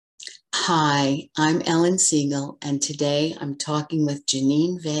Hi, I'm Ellen Siegel, and today I'm talking with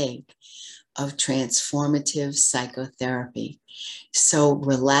Janine Vague of Transformative Psychotherapy. So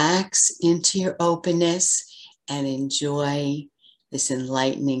relax into your openness and enjoy this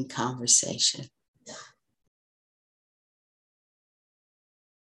enlightening conversation.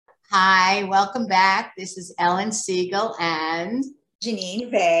 Hi, welcome back. This is Ellen Siegel and Janine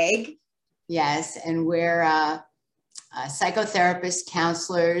Vague. Yes, and we're psychotherapists,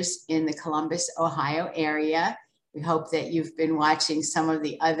 counselors in the Columbus, Ohio area. We hope that you've been watching some of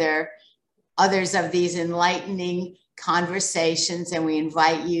the others of these enlightening conversations, and we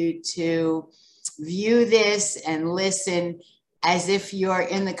invite you to view this and listen as if you're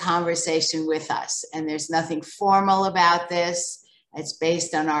in the conversation with us. And there's nothing formal about this. It's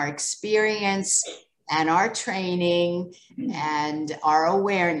based on our experience and our training and our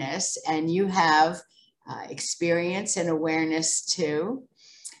awareness, and you have experience and awareness too.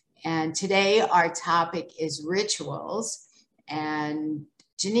 And today our topic is rituals. And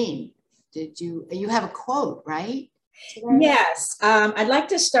Janine, you have a quote, right? Yes, I'd like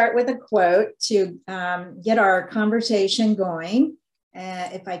to start with a quote to get our conversation going,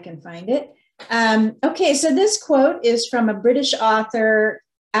 if I can find it. Okay, so this quote is from a British author,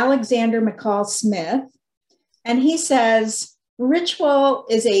 Alexander McCall Smith, and he says, "Ritual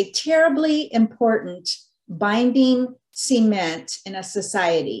is a terribly important binding cement in a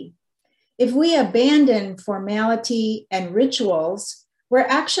society. If we abandon formality and rituals, we're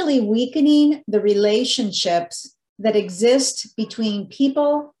actually weakening the relationships that exist between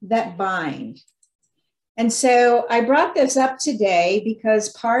people that bind." And so I brought this up today because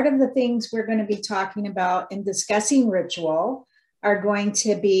part of the things we're going to be talking about in discussing ritual are going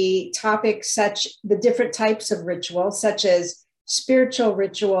to be topics such the different types of rituals, such as spiritual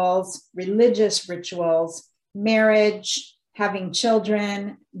rituals, religious rituals, marriage, having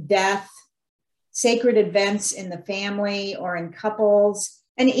children, death, sacred events in the family or in couples,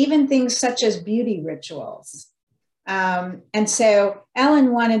 and even things such as beauty rituals. And so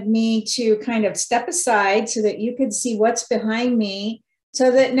Ellen wanted me to kind of step aside so that you could see what's behind me,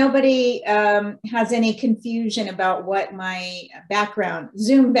 so that nobody has any confusion about what my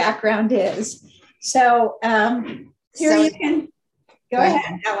Zoom background is. So here you can go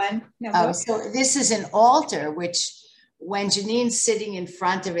ahead, Ellen. No, so this is an altar, which when Janine's sitting in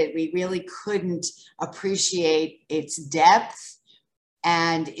front of it, we really couldn't appreciate its depth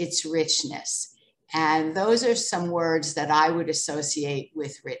and its richness. And those are some words that I would associate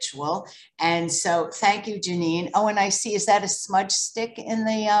with ritual. And so thank you, Janine. Oh, and I see, is that a smudge stick in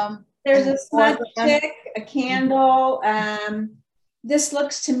the... There's a smudge stick, a candle. This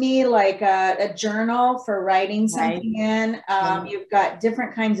looks to me like a journal for writing something in. You've got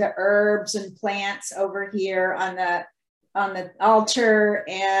different kinds of herbs and plants over here on the altar,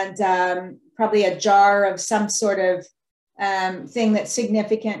 and probably a jar of some sort of thing that's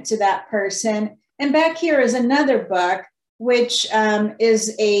significant to that person. And back here is another book, which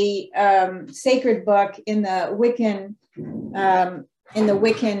is a sacred book in the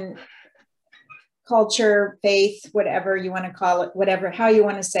Wiccan culture, faith, whatever you want to call it, how you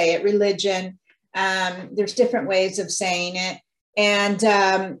want to say it, religion. There's different ways of saying it. And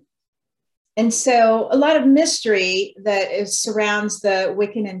so a lot of mystery that surrounds the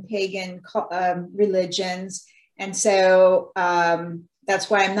Wiccan and pagan religions. And so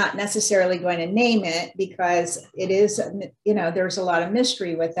that's why I'm not necessarily going to name it, because it is, there's a lot of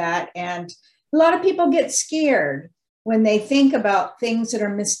mystery with that. And a lot of people get scared when they think about things that are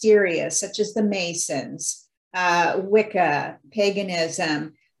mysterious, such as the Masons, Wicca,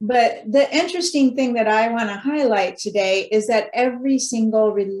 paganism. But the interesting thing that I want to highlight today is that every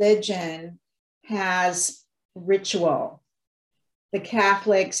single religion has ritual. The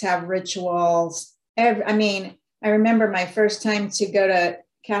Catholics have rituals. I remember my first time to go to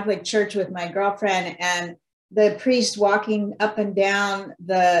Catholic church with my girlfriend, and the priest walking up and down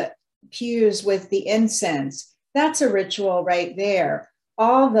the pews with the incense. That's a ritual right there.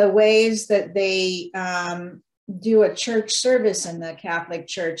 All the ways that they do a church service in the Catholic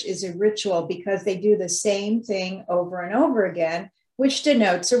Church is a ritual, because they do the same thing over and over again, which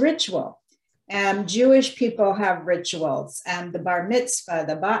denotes a ritual. Jewish people have rituals, the bar mitzvah,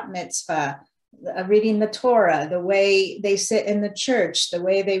 the bat mitzvah, reading the Torah, the way they sit in the church, the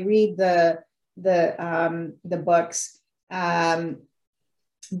way they read the books.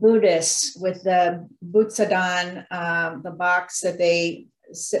 Buddhists with the butsudan, the box that they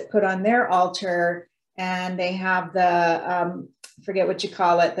put on their altar, and they have the forget what you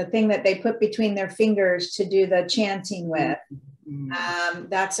call it, the thing that they put between their fingers to do the chanting with.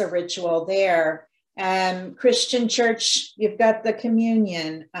 That's a ritual there. Christian church, you've got the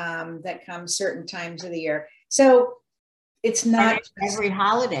communion that comes certain times of the year. So it's not every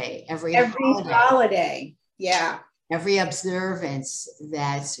holiday, every holiday. Yeah. Every observance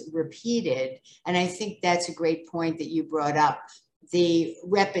that's repeated. And I think that's a great point that you brought up, the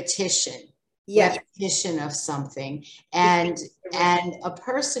repetition. Yes. Repetition of something. And a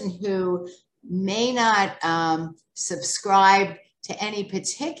person who may not subscribe to any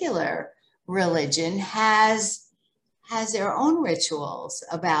particular religion has their own rituals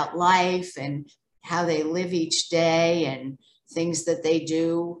about life and how they live each day and things that they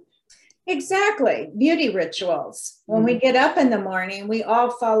do. Exactly. Beauty rituals. When we get up in the morning, we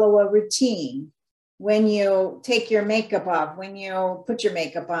all follow a routine. When you take your makeup off, when you put your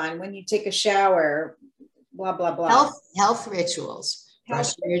makeup on, when you take a shower, blah, blah, blah. Health rituals.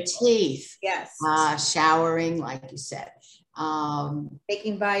 Brushing your teeth. Yes. Showering, like you said.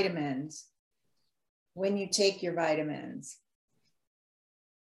 Taking vitamins. When you take your vitamins.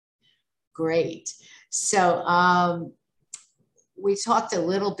 Great. So we talked a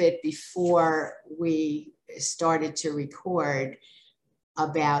little bit before we started to record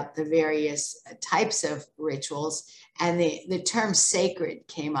about the various types of rituals, and the term sacred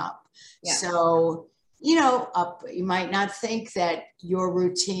came up. Yeah. So, you know, you might not think that your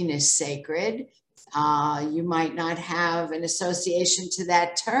routine is sacred. You might not have an association to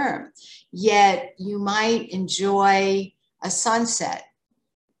that term, yet you might enjoy a sunset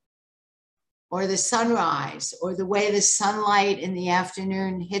or the sunrise or the way the sunlight in the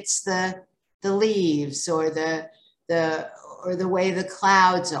afternoon hits the leaves or the way the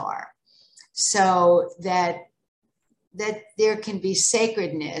clouds are. So that there can be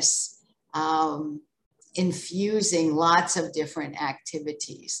sacredness infusing lots of different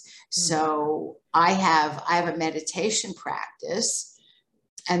activities. So I have a meditation practice,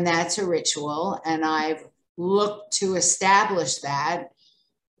 and that's a ritual, and I've looked to establish that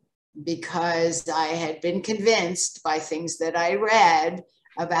because I had been convinced by things that I read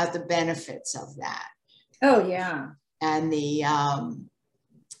about the benefits of that. Oh yeah. And the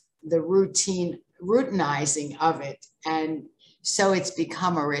routinizing of it. And so it's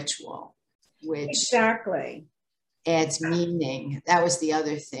become a ritual, which exactly adds meaning. That was the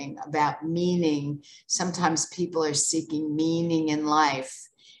other thing about meaning. Sometimes people are seeking meaning in life,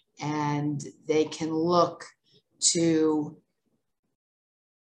 and they can look to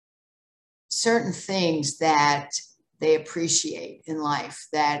certain things that they appreciate in life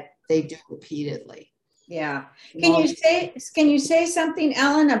that they do repeatedly. Yeah. Can you say something,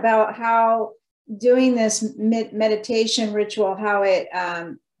 Ellen, about how doing this meditation ritual, how it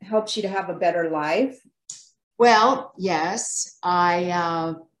helps you to have a better life? Well, yes,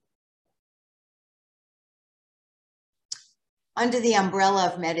 under the umbrella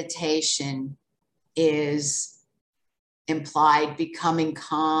of meditation is implied becoming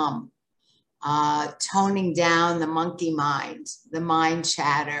calm, toning down the monkey mind, the mind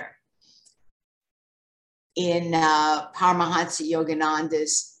chatter. In Paramahansa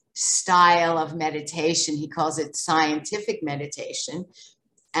Yogananda's style of meditation, he calls it scientific meditation.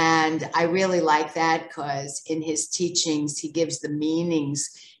 And I really like that because in his teachings, he gives the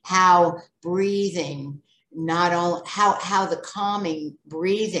meanings, how breathing, not all, how the calming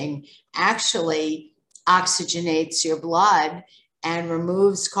breathing actually oxygenates your blood and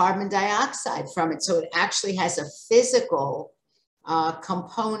removes carbon dioxide from it. So it actually has a physical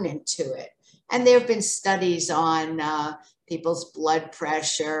component to it. And there have been studies on people's blood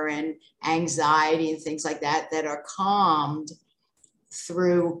pressure and anxiety and things like that that are calmed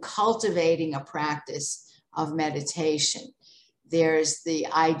through cultivating a practice of meditation. There's the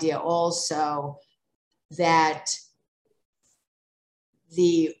idea also that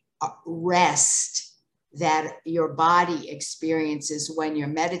the rest that your body experiences when you're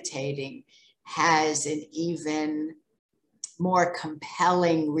meditating has an even more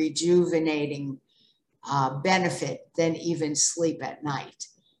compelling, rejuvenating benefit than even sleep at night.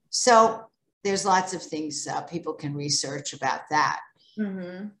 So there's lots of things people can research about that.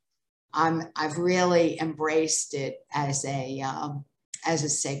 Mm-hmm. I've really embraced it as a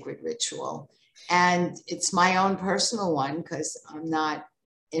sacred ritual, and it's my own personal one because I'm not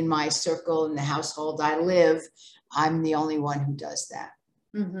in my circle in the household I live. I'm the only one who does that.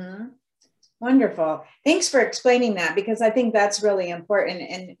 Mm-hmm. Wonderful. Thanks for explaining that, because I think that's really important.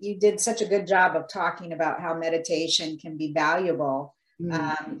 And you did such a good job of talking about how meditation can be valuable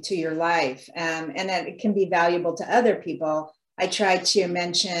to your life, and that it can be valuable to other people. I try to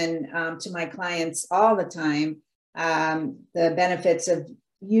mention to my clients all the time the benefits of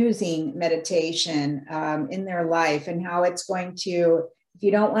using meditation in their life and how it's going to If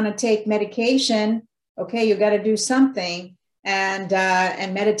you don't want to take medication, okay, you got to do something. And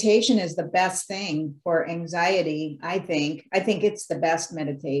meditation is the best thing for anxiety. I think it's the best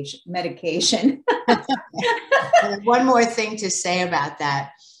medication. One more thing to say about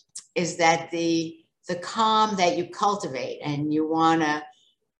that is that the calm that you cultivate, and you want to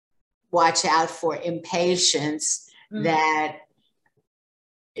watch out for impatience, that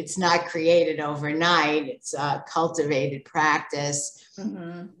it's not created overnight. It's a cultivated practice.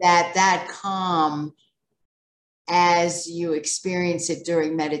 That calm, as you experience it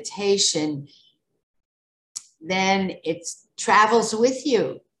during meditation, then it travels with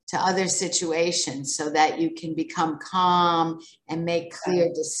you to other situations, so that you can become calm and make clear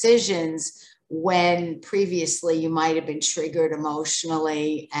decisions when previously you might have been triggered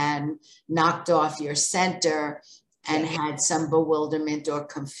emotionally and knocked off your center and had some bewilderment or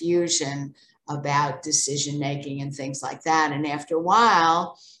confusion about decision making and things like that. And after a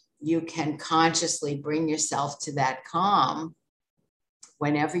while, you can consciously bring yourself to that calm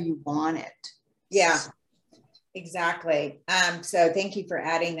whenever you want it. Yeah, exactly. So thank you for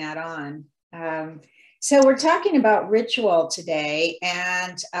adding that on. So we're talking about ritual today,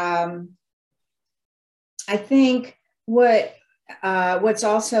 and I think what's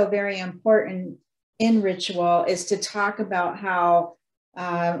also very important in ritual is to talk about how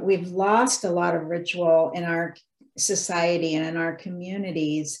we've lost a lot of ritual in our society and in our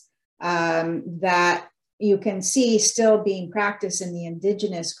communities, that you can see still being practiced in the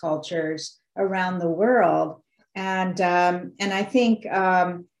indigenous cultures around the world. And I think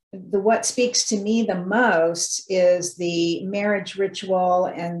what speaks to me the most is the marriage ritual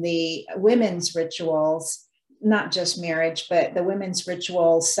and the women's rituals, not just marriage, but the women's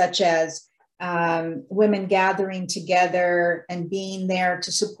rituals, such as women gathering together and being there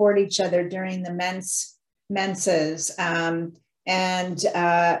to support each other during the menses, and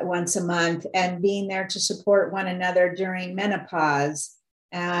once a month, and being there to support one another during menopause,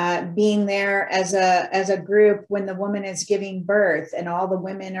 being there as a group when the woman is giving birth and all the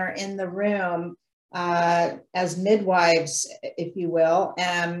women are in the room as midwives, if you will,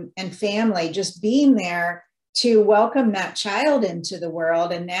 and family, just being there to welcome that child into the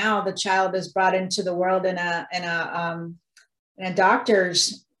world. And now the child is brought into the world in a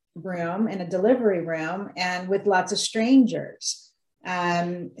doctor's room, in a delivery room, and with lots of strangers.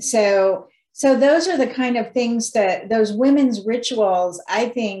 So those are the kind of things that those women's rituals, I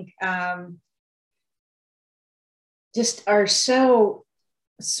think, just are so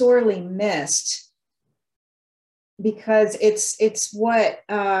sorely missed, because it's what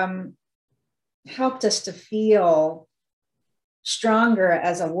helped us to feel stronger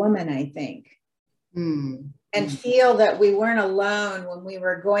as a woman, I think. And feel that we weren't alone when we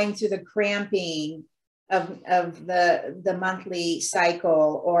were going through the cramping of the monthly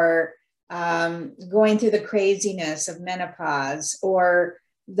cycle, or going through the craziness of menopause, or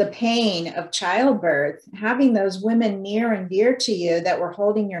the pain of childbirth. Having those women near and dear to you that were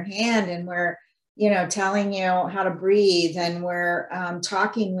holding your hand and were, telling you how to breathe, and we're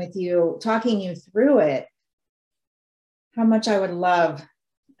talking you through it. How much I would love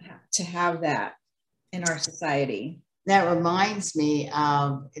to have that in our society. That reminds me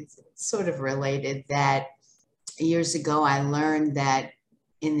of, it's sort of related, that years ago I learned that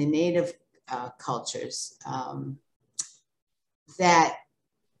in the Native cultures, that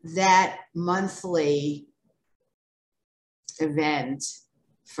monthly event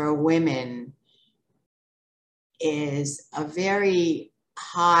for women is a very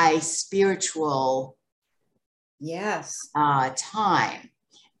high spiritual time.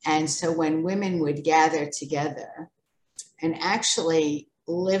 And so when women would gather together, and actually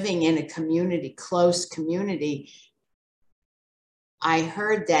living in a community, close community, I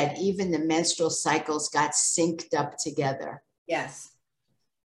heard that even the menstrual cycles got synced up together. Yes.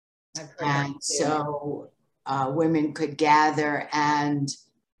 I've heard and that too. So women could gather and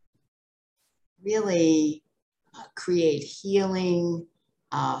really create healing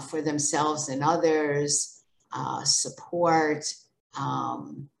for themselves and others, support,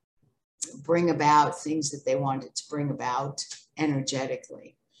 bring about things that they wanted to bring about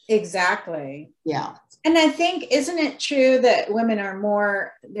energetically. Exactly. Yeah. And I think, isn't it true that women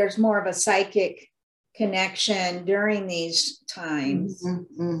are there's more of a psychic connection during these times?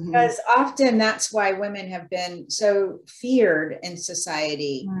 Because often that's why women have been so feared in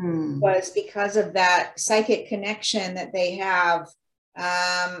society, was because of that psychic connection that they have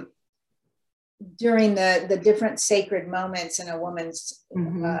during the different sacred moments in a woman's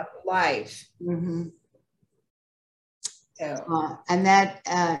life. So, and that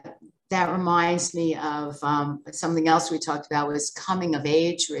that reminds me of something else we talked about was coming of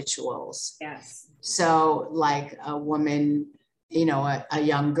age rituals. Yes. So like a woman, you know, a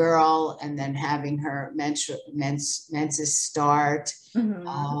young girl, and then having her menses start.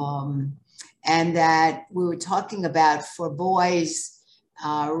 And that we were talking about for boys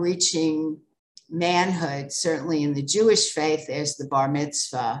reaching manhood, certainly in the Jewish faith, there's the bar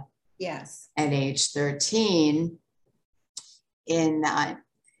mitzvah. Yes. At age 13. In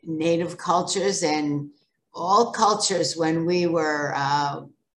Native cultures and all cultures, when we were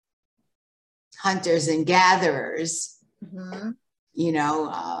hunters and gatherers, you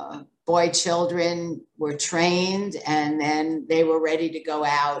know, boy children were trained, and then they were ready to go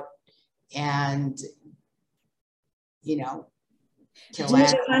out and, you know, kill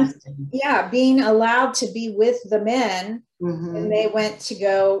animals. Yeah, being allowed to be with the men when they went to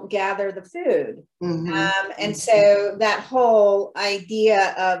go gather the food. And so that whole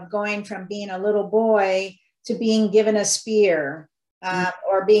idea of going from being a little boy to being given a spear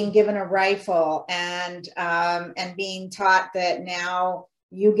or being given a rifle and being taught that now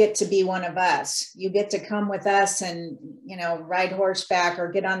you get to be one of us. You get to come with us and, you know, ride horseback or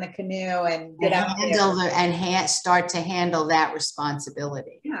get on the canoe and get out there. And start to handle that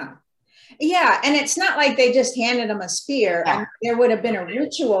responsibility. Yeah. Yeah. And it's not like they just handed them a spear. Yeah. I mean, there would have been a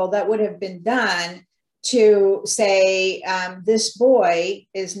ritual that would have been done to say, this boy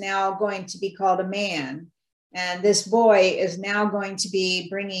is now going to be called a man. And this boy is now going to be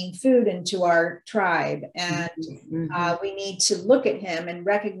bringing food into our tribe. And we need to look at him and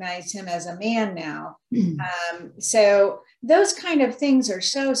recognize him as a man now. So those kind of things are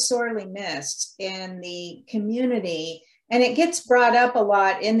so sorely missed in the community. And it gets brought up a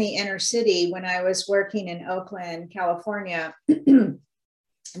lot in the inner city. When I was working in Oakland, California,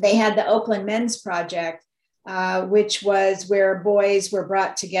 they had the Oakland Men's Project, which was where boys were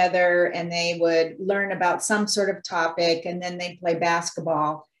brought together and they would learn about some sort of topic, and then they'd play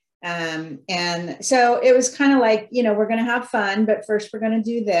basketball. And so it was kind of like, you know, we're going to have fun, but first we're going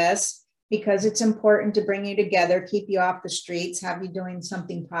to do this because it's important to bring you together, keep you off the streets, have you doing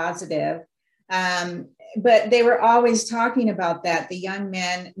something positive. But they were always talking about that. The young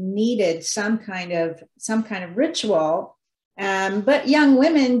men needed some kind of ritual, but young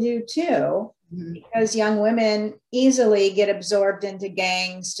women do too. Because young women easily get absorbed into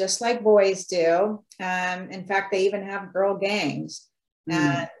gangs, just like boys do. In fact, they even have girl gangs.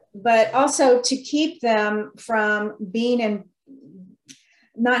 But also to keep them from being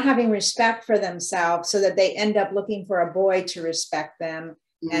not having respect for themselves, so that they end up looking for a boy to respect them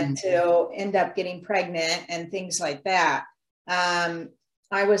and to end up getting pregnant and things like that.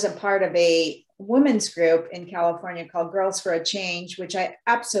 I was a part of a women's group in California called Girls for a Change, which I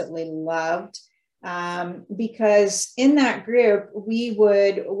absolutely loved, because in that group, we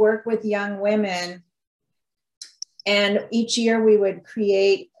would work with young women, and each year we would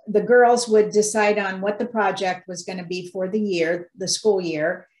the girls would decide on what the project was going to be for the year, the school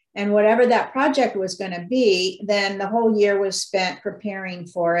year, and whatever that project was going to be, then the whole year was spent preparing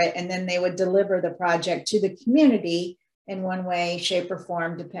for it, and then they would deliver the project to the community in one way, shape, or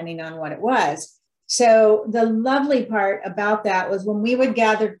form, depending on what it was. So the lovely part about that was when we would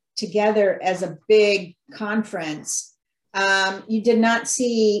gather together as a big conference, you did not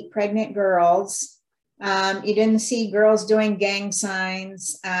see pregnant girls. You didn't see girls doing gang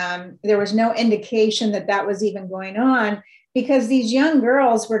signs. There was no indication that that was even going on, because these young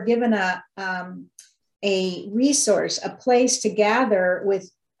girls were given a resource, a place to gather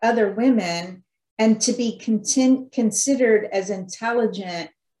with other women and to be considered as intelligent,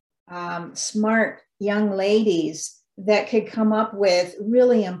 smart young ladies that could come up with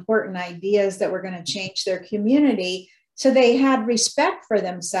really important ideas that were going to change their community. So they had respect for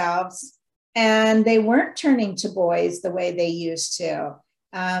themselves, and they weren't turning to boys the way they used to.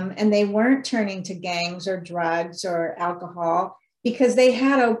 And they weren't turning to gangs or drugs or alcohol, because they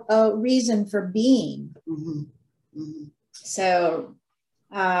had a reason for being. So,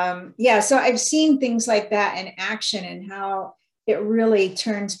 so I've seen things like that in action, and how it really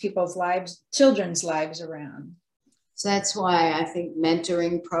turns children's lives around. So that's why I think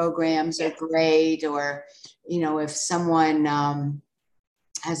mentoring programs are great, or, you know, if someone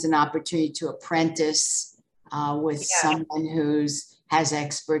has an opportunity to apprentice with someone has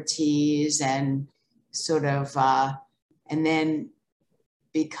expertise and sort of, and then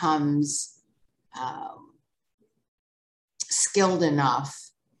becomes skilled enough.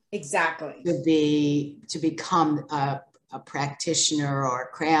 Exactly. To become a practitioner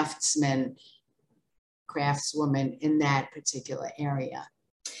or craftswoman in that particular area.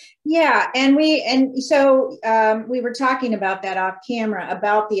 Yeah, we were talking about that off camera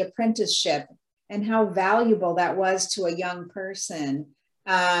about the apprenticeship and how valuable that was to a young person,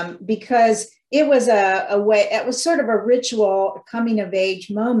 because it was a way, it was sort of a ritual coming of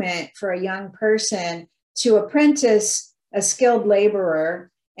age moment for a young person to apprentice a skilled laborer.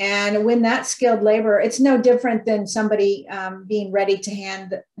 And when that skilled laborer, it's no different than somebody being ready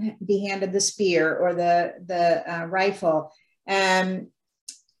to be handed the spear or the rifle. And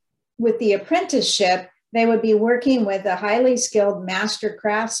with the apprenticeship, they would be working with a highly skilled master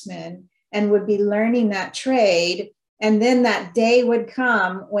craftsman and would be learning that trade. And then that day would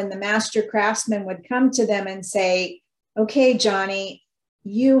come when the master craftsman would come to them and say, okay, Johnny,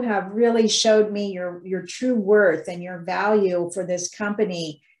 you have really showed me your true worth and your value for this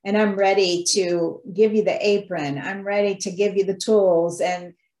company. And I'm ready to give you the apron. I'm ready to give you the tools,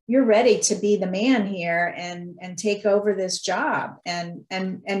 and you're ready to be the man here and take over this job and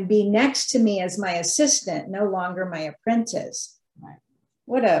be next to me as my assistant, no longer my apprentice. Right.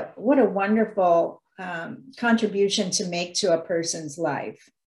 What a wonderful contribution to make to a person's life,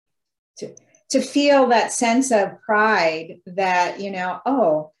 to feel that sense of pride that, you know,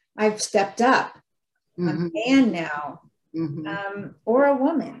 oh, I've stepped up. Mm-hmm. I'm a man now, mm-hmm. Or a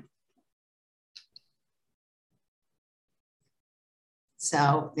woman.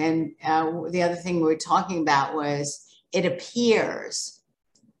 So then the other thing we were talking about was it appears,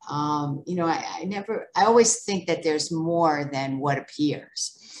 you know, I always think that there's more than what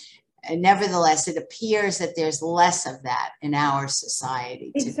appears. And nevertheless, it appears that there's less of that in our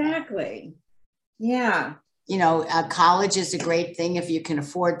society today. Exactly. Yeah. You know, college is a great thing if you can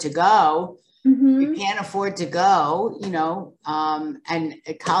afford to go. Mm-hmm. You can't afford to go, you know, and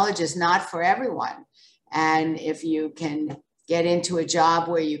college is not for everyone. And if you can get into a job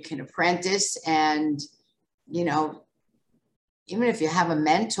where you can apprentice and, you know, even if you have a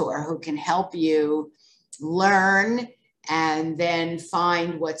mentor who can help you learn and then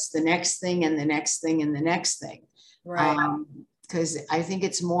find what's the next thing and the next thing and the next thing. Right. Because I think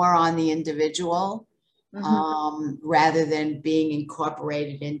it's more on the individual, mm-hmm. Rather than being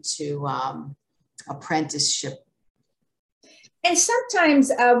incorporated into apprenticeship. And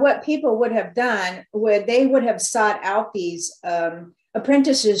sometimes what people would have done they would have sought out these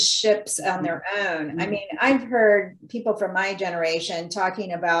apprenticeships on their own. Mm-hmm. I mean, I've heard people from my generation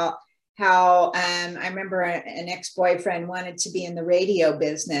talking about how I remember an ex-boyfriend wanted to be in the radio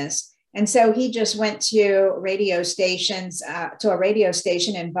business. And so he just went to radio stations, to a radio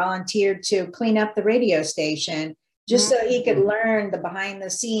station and volunteered to clean up the radio station just mm-hmm. so he could learn the behind the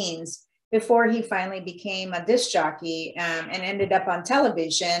scenes before he finally became a disc jockey and ended up on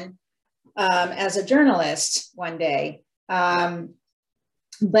television as a journalist one day.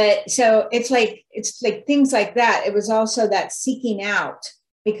 But so it's like things like that. It was also that seeking out,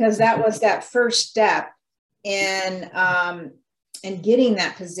 because that was that first step in getting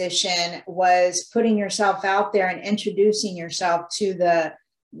that position, was putting yourself out there and introducing yourself to the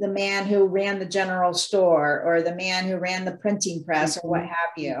man who ran the general store or the man who ran the printing press or what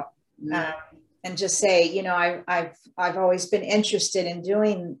have you. And just say, you know, I've always been interested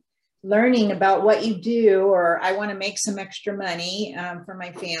in learning about what you do, or I want to make some extra money for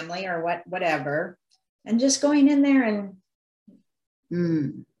my family or whatever, and just going in there and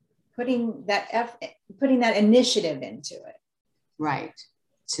putting that initiative into it. Right.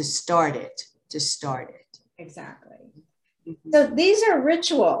 To start it. Exactly. Mm-hmm. So these are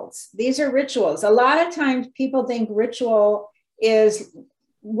rituals. A lot of times people think ritual is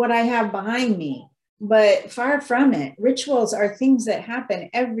what I have behind me, but far from it. Rituals are things that happen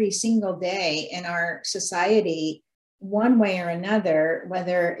every single day in our society, one way or another,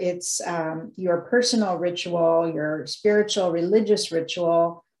 whether it's your personal ritual, your spiritual, religious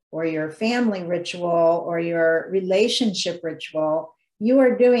ritual, or your family ritual, or your relationship ritual. You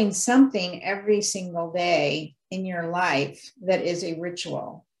are doing something every single day in your life that is a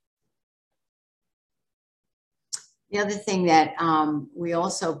ritual. The other thing that we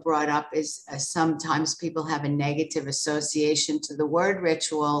also brought up is sometimes people have a negative association to the word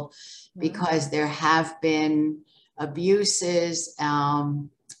ritual because there have been abuses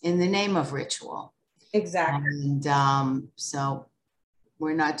in the name of ritual. Exactly. And so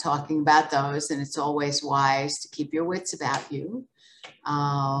we're not talking about those, and it's always wise to keep your wits about you.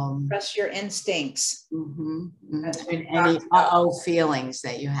 Trust your instincts. Mm-hmm, mm-hmm. And any feelings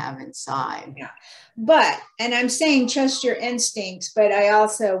that you have inside. Yeah. And I'm saying trust your instincts, but I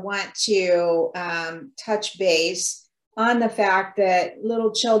also want to touch base on the fact that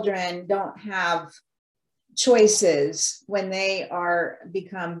little children don't have choices when they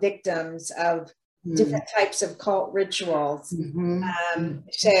become victims of different types of cult rituals.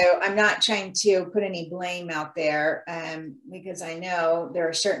 So I'm not trying to put any blame out there, because I know there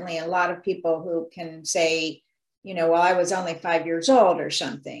are certainly a lot of people who can say, you know, well, I was only 5 years old or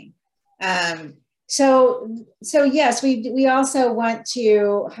something. So yes, we also want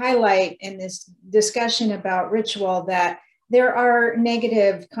to highlight in this discussion about ritual that there are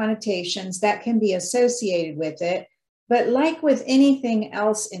negative connotations that can be associated with it, but like with anything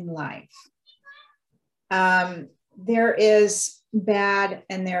else in life, there is bad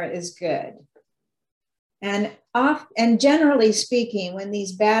and there is good. And generally speaking, when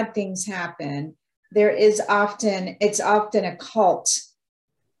these bad things happen, it's often a cult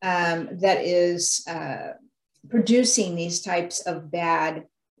that is producing these types of bad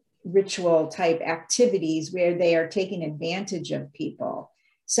ritual type activities where they are taking advantage of people.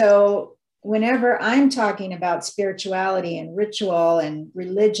 So whenever I'm talking about spirituality and ritual and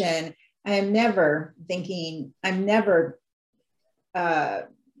religion, I'm never talking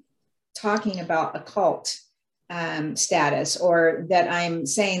about occult status, or that I'm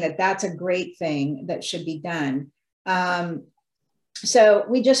saying that that's a great thing that should be done. So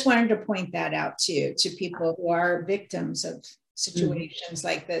we just wanted to point that out to people who are victims of situations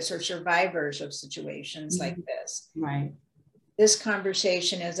like this, or survivors of situations like this. Right. This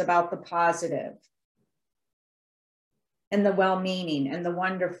conversation is about the positive and the well-meaning and the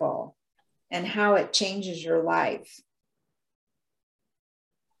wonderful and how it changes your life.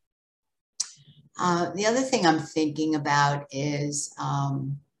 The other thing I'm thinking about is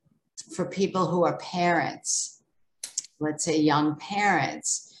for people who are parents, let's say young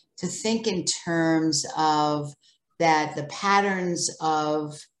parents, to think in terms of that the patterns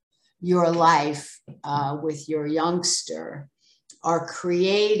of your life with your youngster are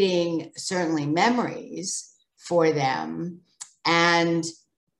creating certainly memories for them and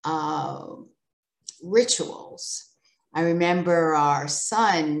rituals. I remember our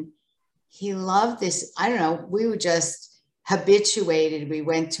son, he loved this. I don't know, we were just habituated. We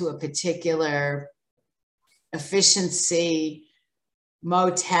went to a particular efficiency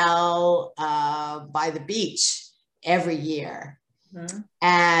motel by the beach every year.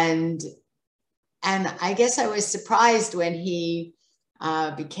 And I guess I was surprised when he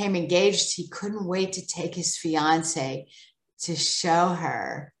became engaged. He couldn't wait to take his fiance to show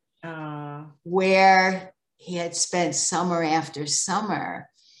her where he had spent summer after summer.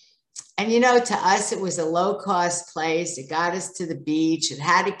 And, you know, to us, it was a low-cost place. It got us to the beach. It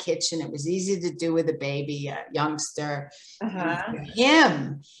had a kitchen. It was easy to do with a baby, a youngster. For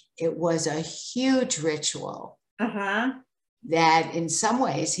him, it was a huge ritual that in some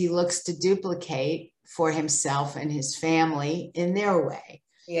ways he looks to duplicate for himself and his family in their way.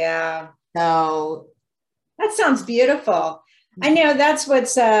 Yeah. So that sounds beautiful. I know that's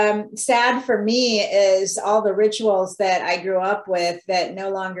what's sad for me is all the rituals that I grew up with that no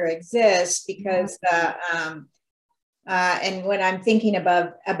longer exist, because and what I'm thinking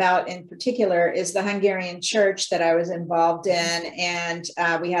about in particular is the Hungarian church that I was involved in. And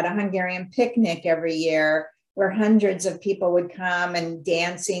we had a Hungarian picnic every year where hundreds of people would come and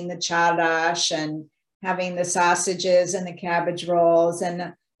dancing the csárdás and having the sausages and the cabbage rolls and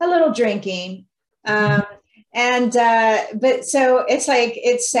a little drinking. But so it's like,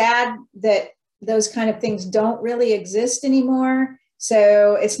 it's sad that those kind of things don't really exist anymore.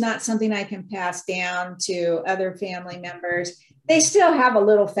 So it's not something I can pass down to other family members. They still have a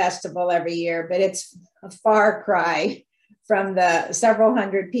little festival every year, but it's a far cry from the several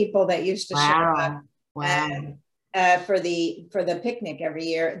hundred people that used to show up for the picnic every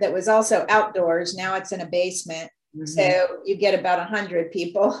year. That was also outdoors. Now it's in a basement. So you get about 100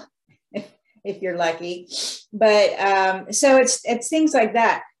 people if you're lucky. But so it's things like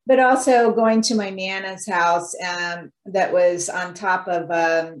that. But also going to my Nana's house that was on top of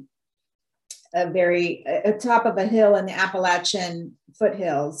top of a hill in the Appalachian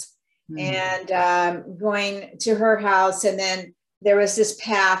foothills, and going to her house. And then there was this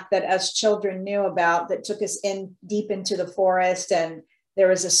path that us children knew about that took us in deep into the forest. And there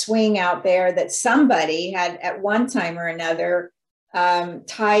was a swing out there that somebody had at one time or another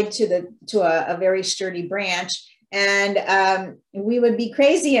tied to a very sturdy branch. And we would be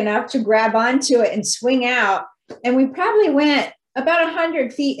crazy enough to grab onto it and swing out. And we probably went about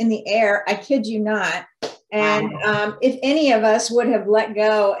 100 feet in the air. I kid you not. And if any of us would have let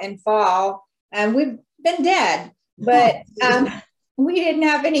go and fall, we've been dead. But we didn't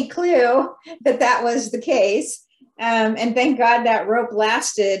have any clue that that was the case. And thank God that rope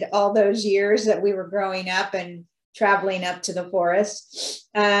lasted all those years that we were growing up. And traveling up to the forest.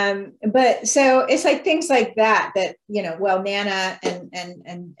 But so it's like things like that, you know, well, Nana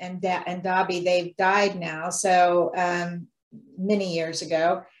and Dobby, they've died now. So many years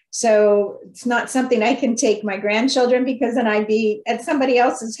ago. So it's not something I can take my grandchildren, because then I'd be at somebody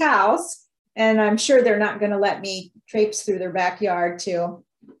else's house, and I'm sure they're not going to let me traipse through their backyard to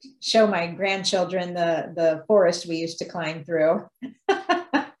show my grandchildren the forest we used to climb through.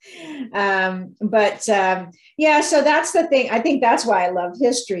 Yeah, so that's the thing. I think that's why I love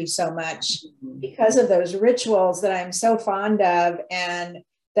history so much, because of those rituals that I'm so fond of and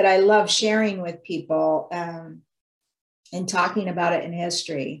that I love sharing with people, and talking about it in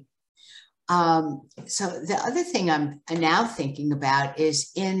history. So the other thing I'm now thinking about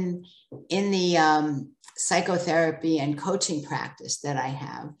is in the psychotherapy and coaching practice that I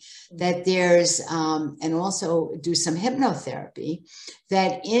have, that there's, and also do some hypnotherapy,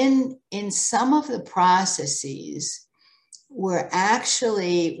 that in some of the processes, we're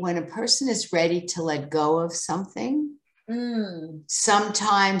actually, when a person is ready to let go of something,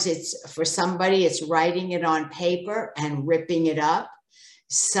 sometimes it's, for somebody, it's writing it on paper and ripping it up.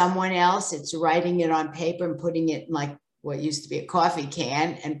 Someone else, it's writing it on paper and putting it in like what used to be a coffee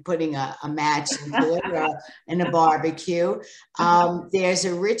can and putting a match into it, or in a barbecue. There's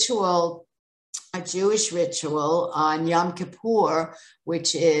a ritual, a Jewish ritual on Yom Kippur,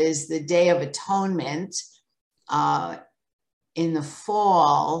 which is the Day of Atonement, in the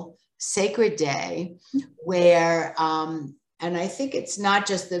fall, sacred day, where, and I think it's not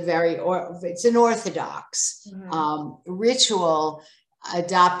just it's an Orthodox ritual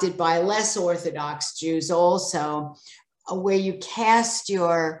adopted by less Orthodox Jews also, where you cast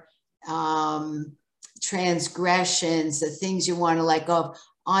your transgressions, the things you want to let go of,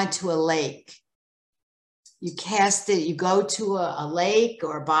 onto a lake. You cast it, you go to a lake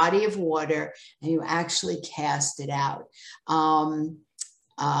or a body of water, and you actually cast it out.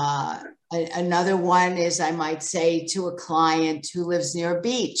 Another one is, I might say to a client who lives near a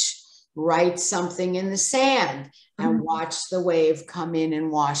beach, write something in the sand and watch the wave come in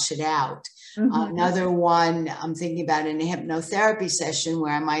and wash it out. Another one I'm thinking about in a hypnotherapy session,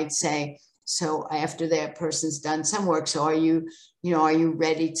 where I might say, so after that person's done some work, so are you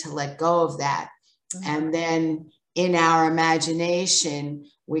ready to let go of that? And then in our imagination,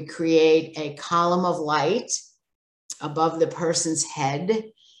 we create a column of light above the person's head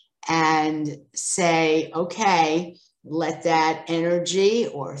and say, okay, let that energy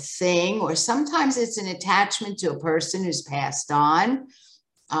or thing, or sometimes it's an attachment to a person who's passed on,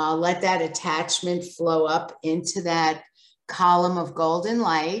 let that attachment flow up into that column of golden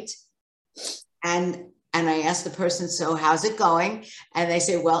light. And I ask the person, so how's it going? And they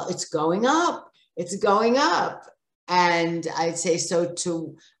say, well, it's going up. It's going up. And I'd say, so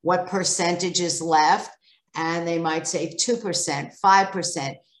to what percentage is left? And they might say 2%,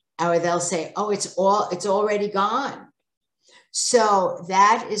 5%, or they'll say, oh, it's already gone. So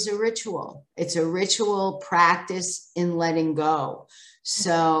that is a ritual. It's a ritual practice in letting go.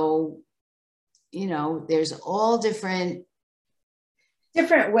 So, there's all different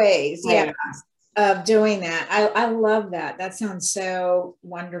ways. Yeah. Of doing that. I love that. That sounds so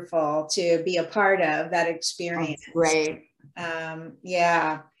wonderful to be a part of that experience. That's great.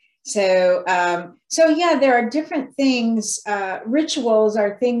 Yeah. So yeah, there are different things. Rituals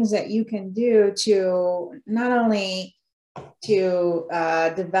are things that you can do to not only to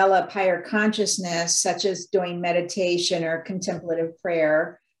develop higher consciousness, such as doing meditation or contemplative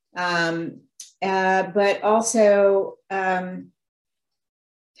prayer, but also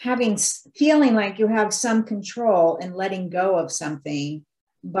feeling like you have some control in letting go of something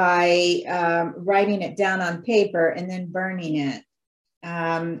by writing it down on paper and then burning it,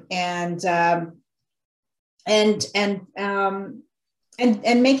 and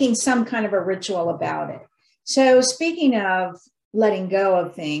making some kind of a ritual about it. So speaking of letting go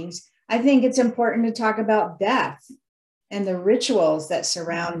of things, I think it's important to talk about death and the rituals that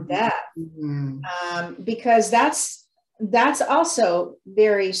surround death, because that's also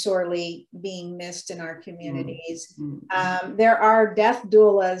very sorely being missed in our communities. There are death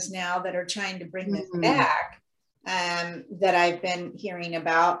doulas now that are trying to bring this back, that I've been hearing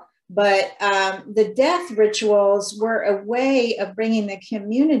about. But the death rituals were a way of bringing the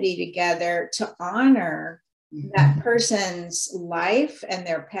community together to honor that person's life and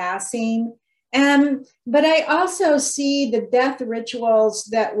their passing. But I also see the death rituals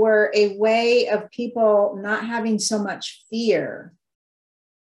that were a way of people not having so much fear.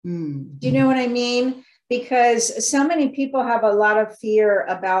 Do you know what I mean? Because so many people have a lot of fear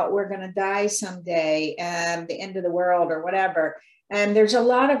about we're going to die someday and the end of the world or whatever. And there's a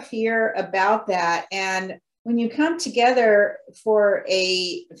lot of fear about that. And when you come together for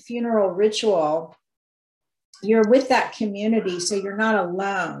a funeral ritual, you're with that community, so you're not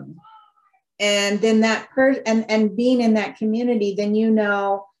alone. And then that and being in that community, then you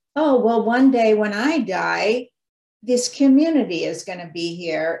know, oh, well, one day when I die, this community is going to be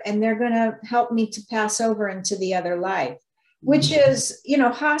here and they're going to help me to pass over into the other life, which is, you know,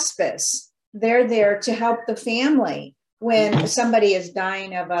 hospice. They're there to help the family. When somebody is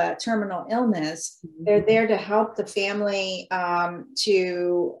dying of a terminal illness, they're there to help the family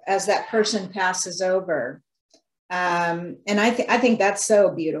as that person passes over. And I think that's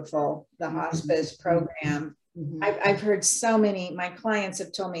so beautiful, the hospice program. I've heard so many, my clients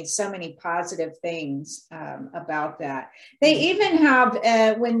have told me so many positive things about that. They even have,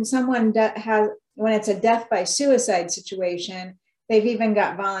 when someone when it's a death by suicide situation, they've even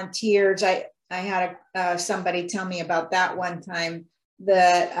got volunteers. I had somebody tell me about that one time,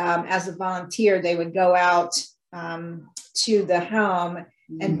 that as a volunteer, they would go out to the home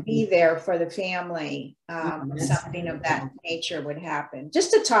and be there for the family. Something of that nature would happen,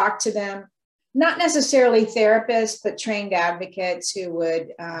 just to talk to them, not necessarily therapists, but trained advocates who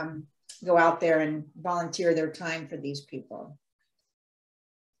would go out there and volunteer their time for these people.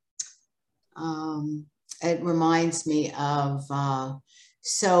 It reminds me of,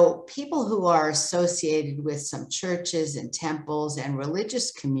 so people who are associated with some churches and temples and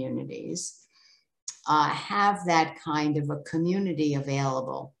religious communities have that kind of a community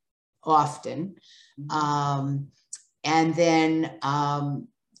available often. And then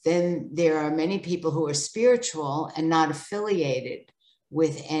there are many people who are spiritual and not affiliated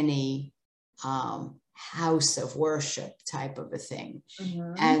with any house of worship type of a thing.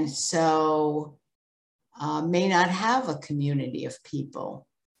 And so may not have a community of people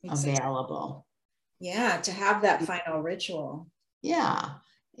available. Yeah, to have that final ritual. Yeah.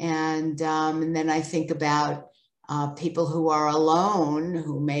 And then I think about people who are alone,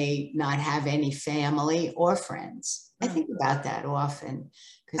 who may not have any family or friends. I think about that often.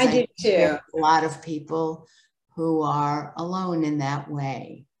 I do too. A lot of people who are alone in that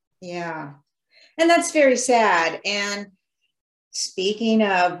way. Yeah. And that's very sad. And speaking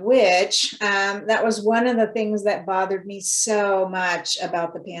of which, that was one of the things that bothered me so much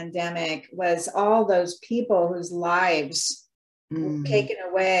about the pandemic, was all those people whose lives were taken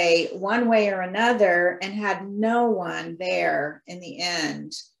away one way or another and had no one there in the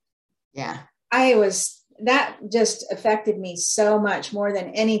end. Yeah. That just affected me so much, more than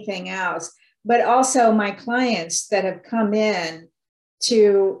anything else. But also my clients that have come in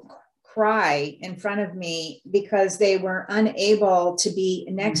to cry in front of me because they were unable to be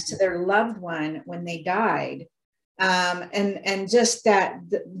next to their loved one when they died. And just that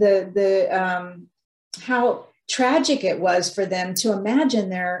how tragic it was for them to imagine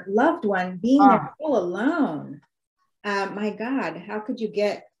their loved one being there all alone. My God, how could you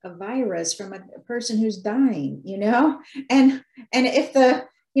get a virus from a person who's dying, you know? And if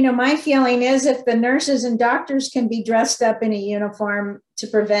my feeling is, if the nurses and doctors can be dressed up in a uniform to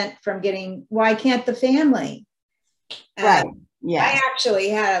prevent from getting, why can't the family? Right. Yeah. I actually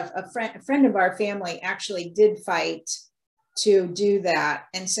have a friend of our family actually did fight to do that.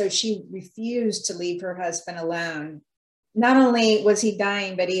 And so she refused to leave her husband alone. Not only was he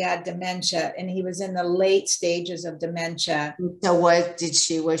dying, but he had dementia, and he was in the late stages of dementia. So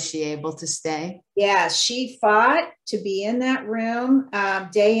was she able to stay? Yeah, she fought to be in that room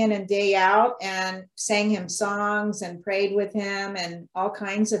day in and day out, and sang him songs and prayed with him and all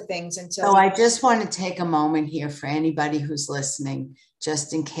kinds of things until. So I just want to take a moment here for anybody who's listening,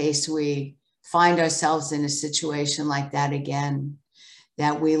 just in case we find ourselves in a situation like that again,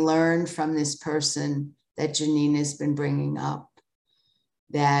 that we learn from this person that Janine has been bringing up,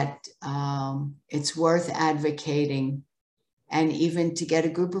 that it's worth advocating, and even to get a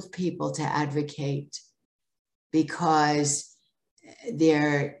group of people to advocate, because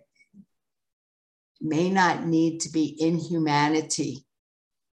there may not need to be inhumanity.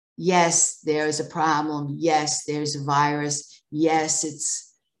 Yes, there's a problem. Yes, there's a virus. Yes,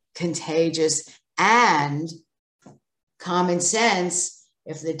 it's contagious. And common sense,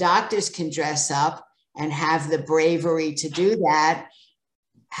 if the doctors can dress up and have the bravery to do that,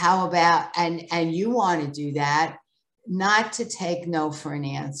 how about, and you want to do that, not to take no for an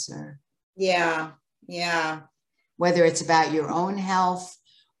answer. Yeah, yeah. Whether it's about your own health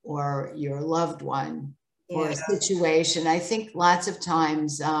or your loved one, or a situation. I think lots of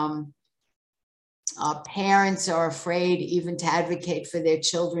times parents are afraid even to advocate for their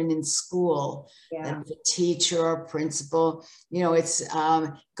children in school. That the teacher or principal, it's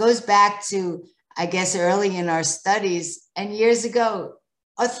goes back to, I guess, early in our studies and years ago,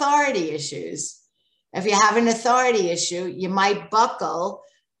 authority issues. If you have an authority issue, you might buckle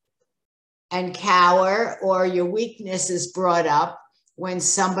and cower, or your weakness is brought up when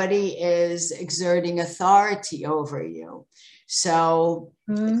somebody is exerting authority over you. So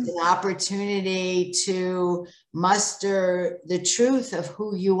it's an opportunity to muster the truth of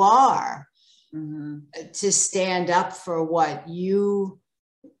who you are, to stand up for what you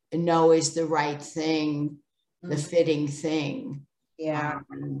know is the right thing, the fitting thing. Yeah.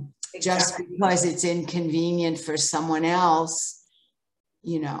 Just because it's inconvenient for someone else,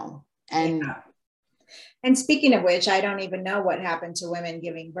 you know. And yeah. And speaking of which, I don't even know what happened to women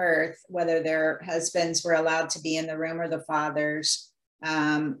giving birth, whether their husbands were allowed to be in the room or the fathers.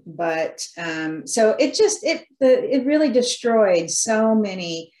 So it really destroyed so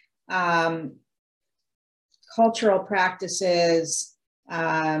many cultural practices,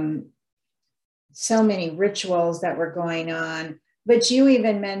 so many rituals that were going on. But you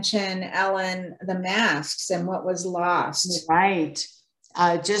even mentioned, Ellen, the masks and what was lost. Right.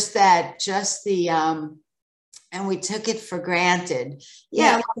 And we took it for granted.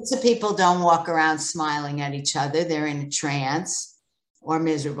 Yeah, lots of people don't walk around smiling at each other. They're in a trance or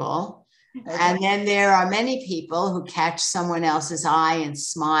miserable. Okay. And then there are many people who catch someone else's eye and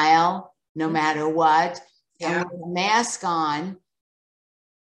smile no matter what. Yeah. And with a mask on,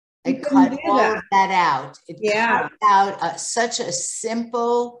 it cut all of that out. It cut out such a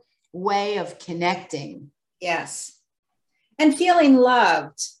simple way of connecting. Yes. And feeling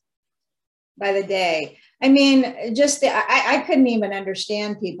loved by the day. I mean, I couldn't even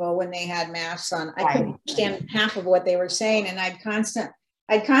understand people when they had masks on. I couldn't understand half of what they were saying. And I'd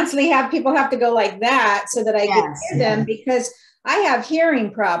constantly have people have to go like that so that I could hear them, because I have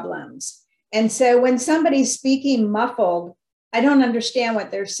hearing problems. And so when somebody's speaking muffled, I don't understand what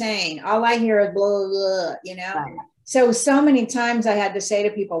they're saying. All I hear is blah, blah, blah, you know? Right. So many times I had to say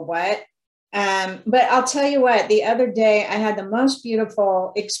to people, what? But I'll tell you what, the other day I had the most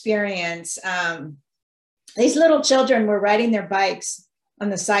beautiful experience. These little children were riding their bikes on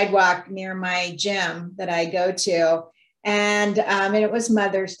the sidewalk near my gym that I go to. And it was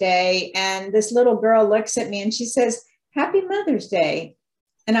Mother's Day. And this little girl looks at me and she says, "Happy Mother's Day."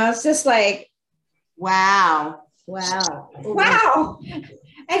 And I was just like, wow.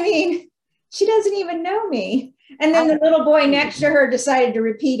 I mean, she doesn't even know me. And then the little boy next to her decided to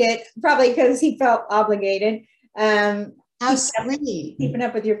repeat it, probably because he felt obligated. How sweet. Keeping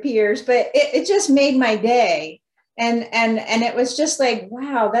up with your peers, but it just made my day. And it was just like,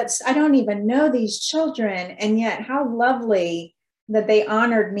 wow, I don't even know these children. And yet how lovely that they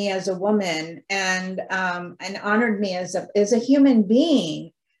honored me as a woman and honored me as a human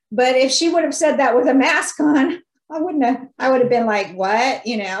being. But if she would have said that with a mask on, I would have been like, what,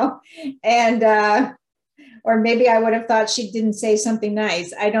 you know? And, or maybe I would have thought she didn't say something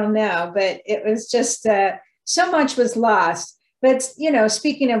nice. I don't know, but it was just, so much was lost. But, you know,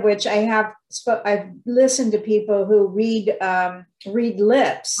 speaking of which, I've listened to people who read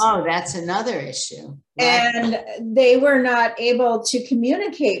lips. Oh, that's another issue. Right? And they were not able to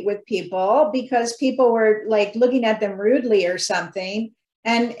communicate with people because people were like looking at them rudely or something.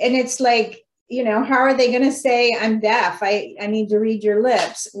 And it's like, you know, how are they going to say I'm deaf? I need to read your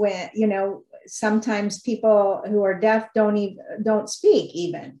lips when, you know, sometimes people who are deaf don't speak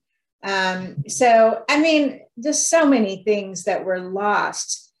even. So, I mean, just so many things that were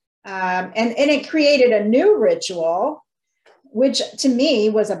lost. And it created a new ritual, which to me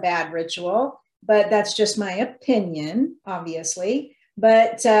was a bad ritual, but that's just my opinion, obviously.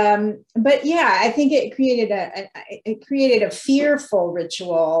 But yeah, I think it created a fearful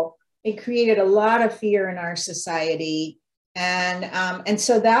ritual. It created a lot of fear in our society. And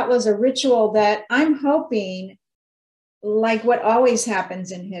so that was a ritual that I'm hoping, like what always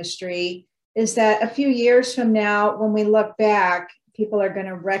happens in history, is that a few years from now, when we look back, people are going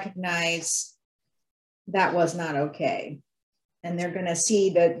to recognize that was not okay. And they're going to see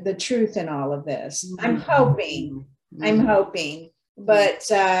the truth in all of this. I'm hoping.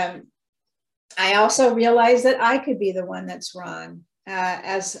 But I also realize that I could be the one that's wrong.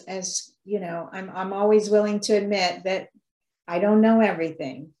 As you know, I'm always willing to admit that I don't know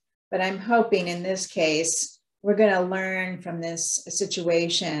everything, but I'm hoping in this case, we're going to learn from this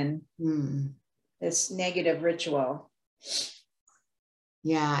situation, this negative ritual.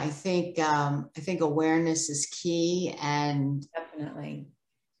 Yeah, I think awareness is key, and definitely,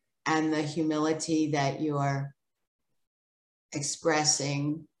 and the humility that you're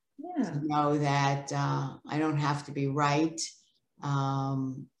expressing. Yeah. To know that I don't have to be right,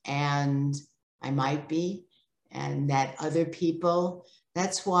 and I might be, and that other people.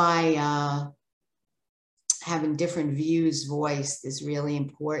 That's why having different views voiced is really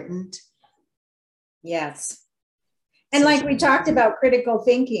important. Yes. And like we talked about critical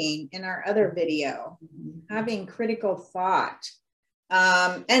thinking in our other video, having critical thought.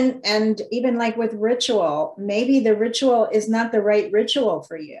 And even like with ritual, maybe the ritual is not the right ritual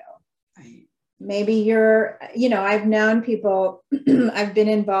for you. Right. Maybe you're, I've known people, I've been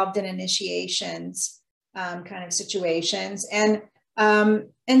involved in initiations kind of situations. And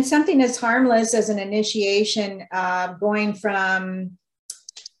something as harmless as an initiation, going from,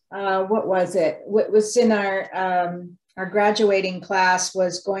 what was it? What was in our graduating class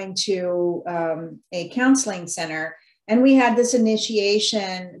was going to a counseling center. And we had this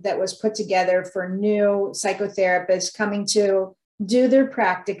initiation that was put together for new psychotherapists coming to do their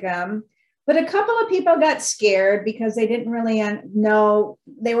practicum. But a couple of people got scared because they didn't really know,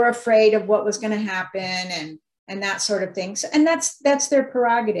 they were afraid of what was going to happen and that sort of thing. So, and that's their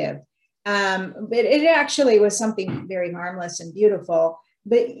prerogative. But it actually was something very harmless and beautiful.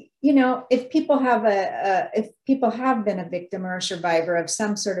 But, if people have been a victim or a survivor of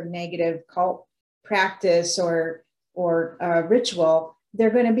some sort of negative cult practice or ritual,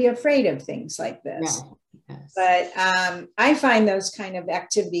 they're going to be afraid of things like this. Yeah. Yes. But I find those kind of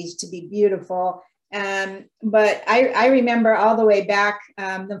activities to be beautiful. But I remember all the way back,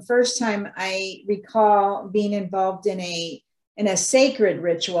 the first time I recall being involved in a sacred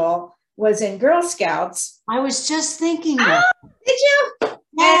ritual was in Girl Scouts. I was just thinking that. Did you?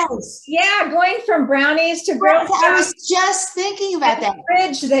 Yes. Yeah, going from brownies to Girl Scouts. I was just thinking about that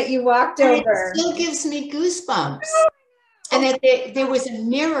bridge that you walked over. It still gives me goosebumps. And that there was a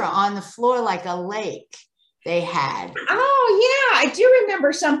mirror on the floor like a lake they had. Oh, yeah. I do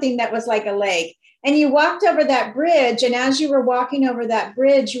remember something that was like a lake. And you walked over that bridge. And as you were walking over that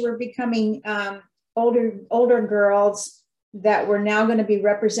bridge, you were becoming older girls that were now going to be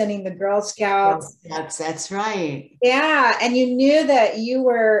representing the Girl Scouts. That's right. Yeah. And you knew that you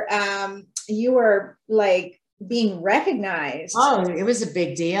were like being recognized. Oh, it was a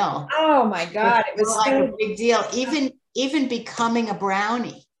big deal. Oh my God. It was like a big deal. Even becoming a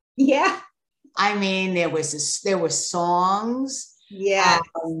brownie. Yeah. I mean, there were songs. Yeah.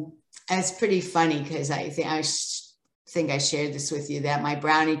 And it's pretty funny because I think I shared this with you, that my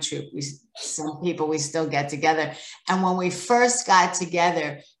brownie troop, some people we still get together. And when we first got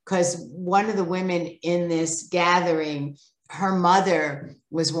together, because one of the women in this gathering, her mother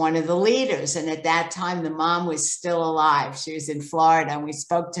was one of the leaders. And at that time, the mom was still alive. She was in Florida, and we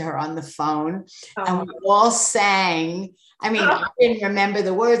spoke to her on the phone. And we all sang. I mean, I didn't remember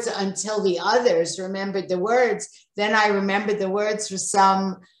the words until the others remembered the words. Then I remembered the words for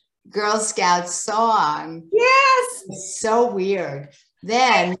some Girl Scout song. Yes. It's so weird.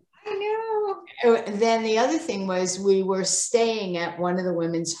 Then I know. Then the other thing was we were staying at one of the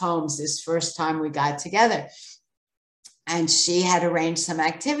women's homes this first time we got together. And she had arranged some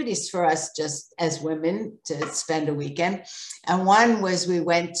activities for us just as women to spend a weekend. And one was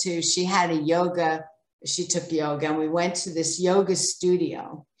she had a yoga, she took yoga, and we went to this yoga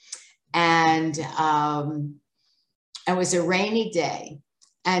studio. And it was a rainy day.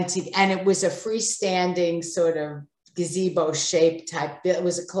 And it was a freestanding sort of gazebo shaped type. It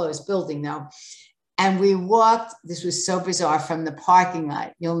was a closed building though. And we walked, this was so bizarre, from the parking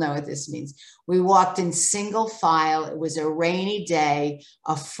lot. You'll know what this means. We walked in single file. It was a rainy day,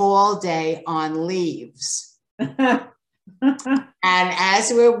 a fall day on leaves. And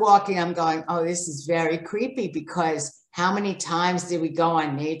as we're walking, I'm going, oh, this is very creepy, because how many times did we go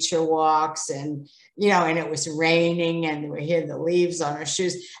on nature walks and it was raining and we hear the leaves on our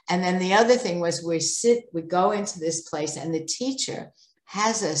shoes. And then the other thing was we go into this place and the teacher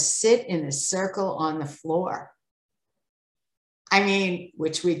has us sit in a circle on the floor. I mean,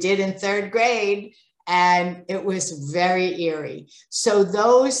 which we did in third grade, and it was very eerie. So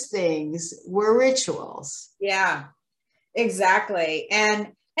those things were rituals. Yeah, exactly.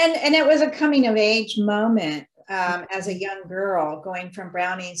 And it was a coming of age moment. As a young girl going from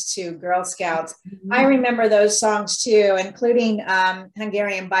brownies to Girl Scouts. Mm-hmm. I remember those songs too, including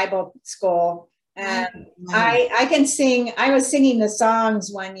Hungarian Bible School. I can sing. I was singing the songs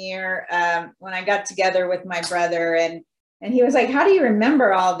one year when I got together with my brother, and he was like, "How do you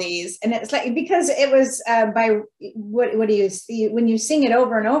remember all these?" And it's like, because it was by what do you see when you sing it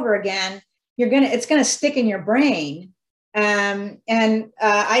over and over again? It's gonna stick in your brain.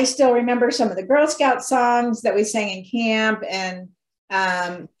 I still remember some of the Girl Scout songs that we sang in camp, and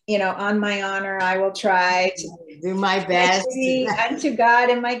on my honor, I will try to do my best unto God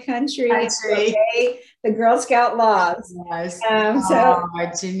and my country. Okay, the Girl Scout laws. Yes.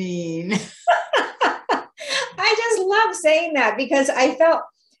 Janine. I just love saying that, because I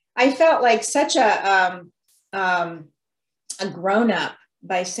felt like such a grown-up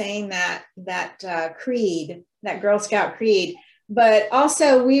by saying that creed, that Girl Scout creed. But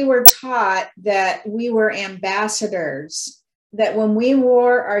also we were taught that we were ambassadors, that when we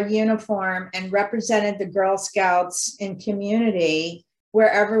wore our uniform and represented the Girl Scouts in community,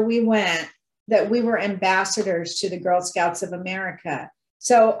 wherever we went, that we were ambassadors to the Girl Scouts of America.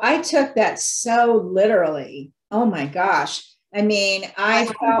 So I took that so literally. Oh my gosh. I mean, I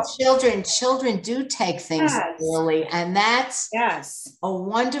felt children do take things literally, and that's a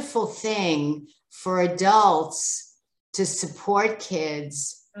wonderful thing for adults to support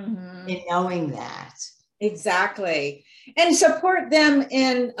kids in knowing that. Exactly. And support them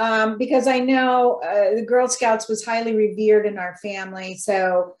in, because I know the Girl Scouts was highly revered in our family.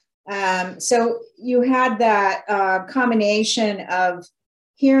 So, so you had that combination of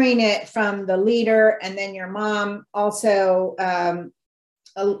hearing it from the leader, and then your mom also,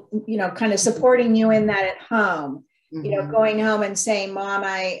 you know, kind of supporting you in that at home, you know, going home and saying, Mom,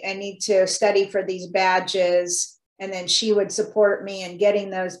 I need to study for these badges. And then she would support me in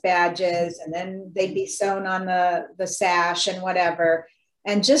getting those badges, and then they'd be sewn on the sash and whatever.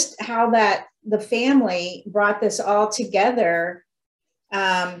 And just how that the family brought this all together.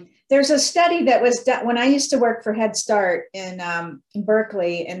 There's a study that was done when I used to work for Head Start in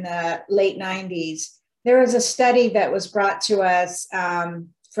Berkeley in the late 90s. There was a study that was brought to us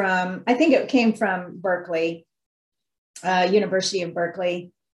from, I think it came from Berkeley, University of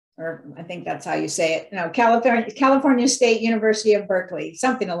Berkeley, or I think that's how you say it. No, California State University of Berkeley,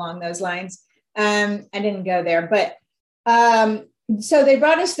 something along those lines. I didn't go there, but so they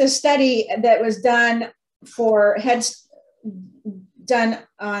brought us this study that was done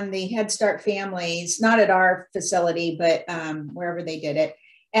on the Head Start families, not at our facility, but wherever they did it.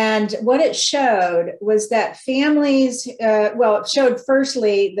 And what it showed was that families, well, it showed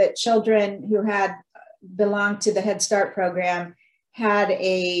firstly that children who had belonged to the Head Start program had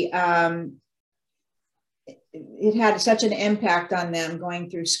it had such an impact on them going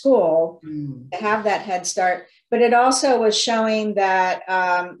through school to have that Head Start. But it also was showing that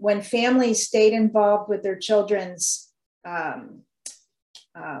when families stayed involved with their children's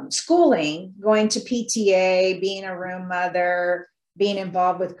schooling, going to PTA, being a room mother, being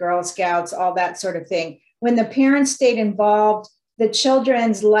involved with Girl Scouts, all that sort of thing. When the parents stayed involved, the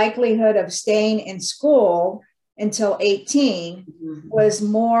children's likelihood of staying in school until 18 was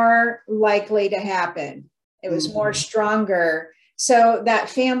more likely to happen. It was more stronger. So that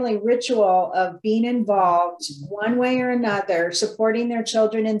family ritual of being involved one way or another, supporting their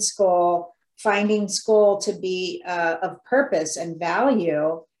children in school, finding school to be of purpose and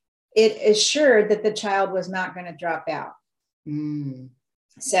value, it assured that the child was not going to drop out.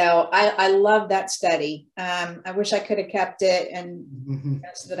 So I love that study. I wish I could have kept it and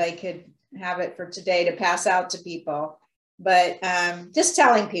so that I could have it for today to pass out to people. But just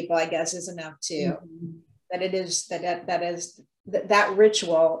telling people, I guess, is enough too. That it is that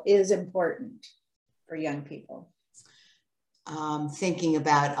ritual is important for young people. Thinking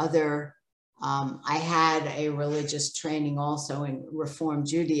about other. I had a religious training also in Reform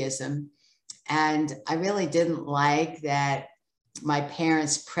Judaism, and I really didn't like that my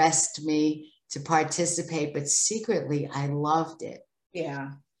parents pressed me to participate, but secretly I loved it.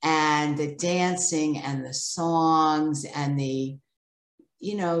 Yeah. And the dancing and the songs and the,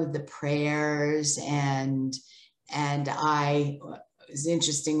 you know, the prayers and I, it was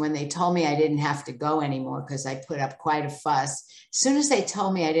interesting when they told me I didn't have to go anymore because I put up quite a fuss. As soon as they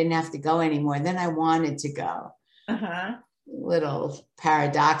told me I didn't have to go anymore, then I wanted to go. Little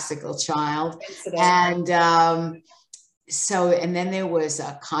paradoxical child. And so, and then there was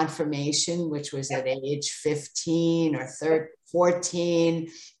a confirmation, which was at age 15 or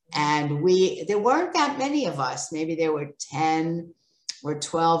 14. And there weren't that many of us. Maybe there were 10 or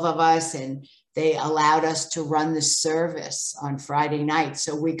 12 of us. And they allowed us to run the service on Friday night.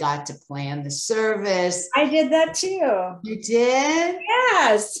 So we got to plan the service. I did that too. You did?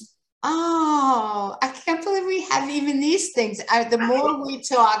 Yes. Oh, I can't believe we have even these things. The more we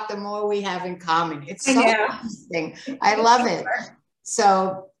talk, the more we have in common. It's so interesting. I love it.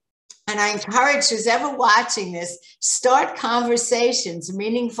 So, and I encourage who's ever watching this, start conversations,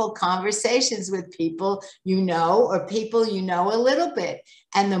 meaningful conversations with people you know or people you know a little bit.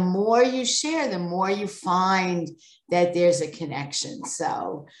 And the more you share, the more you find that there's a connection.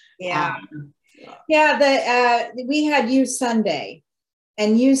 So, we had Youth Sunday.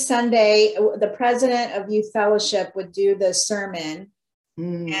 And Youth Sunday, the president of Youth Fellowship would do the sermon.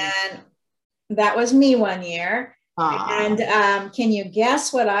 And that was me one year. And can you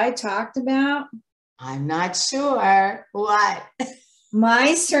guess what I talked about? I'm not sure. What?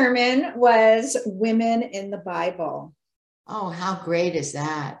 My sermon was women in the Bible. Oh, how great is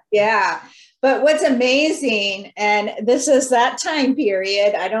that? Yeah. But what's amazing, and this is that time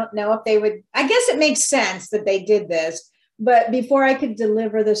period, I don't know if they would, I guess it makes sense that they did this, but before I could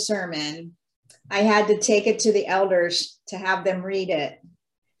deliver the sermon, I had to take it to the elders to have them read it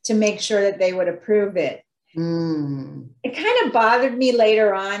to make sure that they would approve it. It kind of bothered me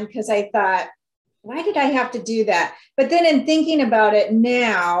later on because I thought, why did I have to do that? But then in thinking about it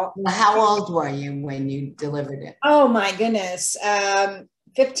now. How old were you when you delivered it? Oh my goodness.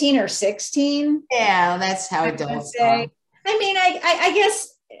 15 or 16. Yeah, that's how adults are. I mean, I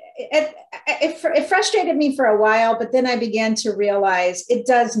guess it frustrated me for a while, but then I began to realize it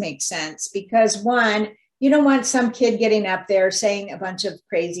does make sense because one, you don't want some kid getting up there saying a bunch of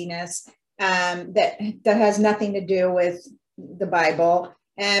craziness that has nothing to do with the Bible.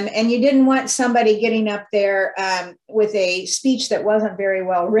 And you didn't want somebody getting up there with a speech that wasn't very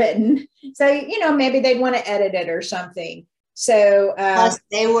well written. So, you know, maybe they'd want to edit it or something. So plus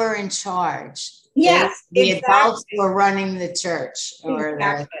they were in charge. Yes, the adults were running the church. Or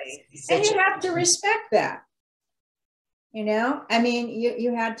exactly. And you have to respect that. You know, I mean,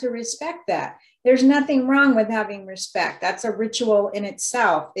 you had to respect that. There's nothing wrong with having respect. That's a ritual in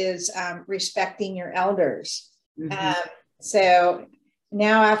itself, is respecting your elders. So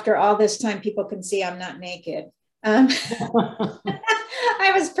now after all this time, people can see I'm not naked. I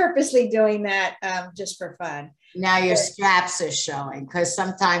was purposely doing that just for fun. Now your straps are showing because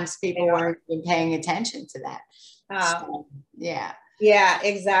sometimes people weren't even paying attention to that. So, yeah. Yeah,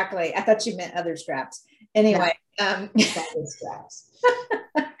 exactly. I thought you meant other straps. Anyway. Straps.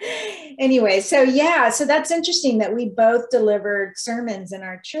 Anyway, so yeah, so that's interesting that we both delivered sermons in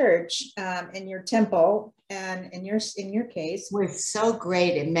our church, in your temple, and in your case. It was so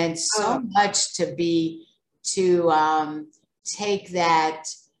great. It meant so much to take that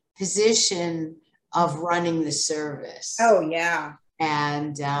position of running the service. Oh yeah.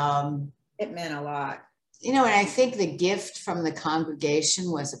 And it meant a lot. You know, and I think the gift from the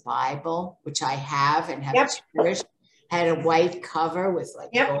congregation was a Bible, which I have and have cherished. Had a white cover with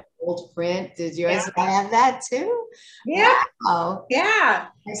like gold print. Did yours have that too? Yeah. Wow. Yeah.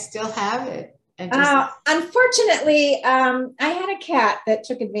 I still have it. Unfortunately, I had a cat that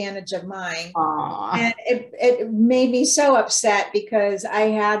took advantage of mine. Aww. And it made me so upset because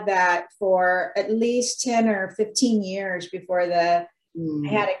I had that for at least 10 or 15 years before I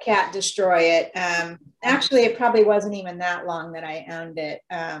had a cat destroy it. Actually, it probably wasn't even that long that I owned it.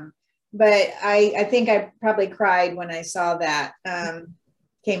 But I think I probably cried when I saw that,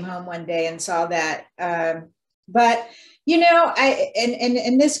 came home one day and saw that. But, you know,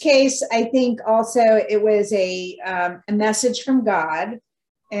 in this case, I think also it was a message from God.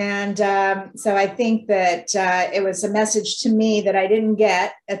 And so I think that it was a message to me that I didn't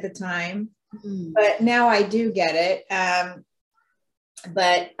get at the time, but now I do get it.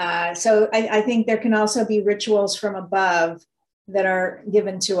 So I think there can also be rituals from above that are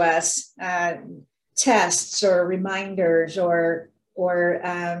given to us, tests or reminders or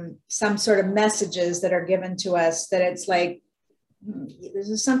some sort of messages that are given to us that it's like, this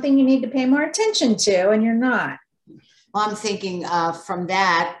is something you need to pay more attention to, and you're not. Well, I'm thinking from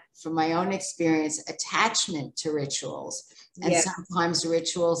my own experience, attachment to rituals. And sometimes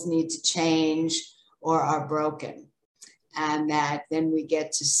rituals need to change or are broken. And that then we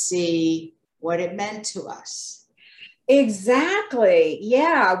get to see what it meant to us. Exactly.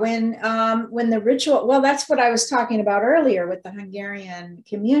 Yeah. When the ritual, well, that's what I was talking about earlier with the Hungarian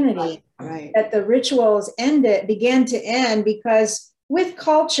community, right. That the rituals began to end because with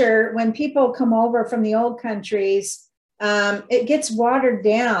culture, when people come over from the old countries, it gets watered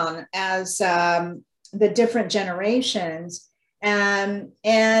down as the different generations. And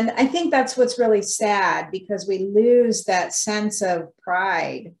I think that's what's really sad, because we lose that sense of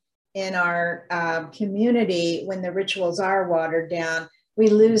pride in our community when the rituals are watered down. We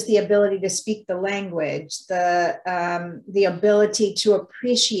lose the ability to speak the language, the ability to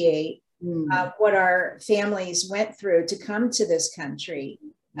appreciate what our families went through to come to this country,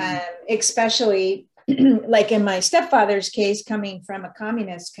 especially like in my stepfather's case, coming from a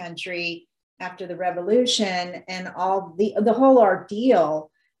communist country after the revolution, and all the whole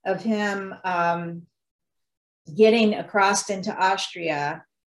ordeal of him getting across into Austria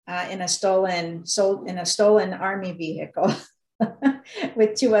in a stolen army vehicle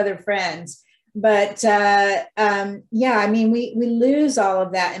with two other friends. But yeah, I mean, we lose all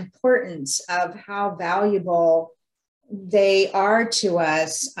of that importance of how valuable they are to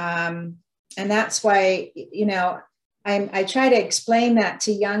us. And that's why, you know, I try to explain that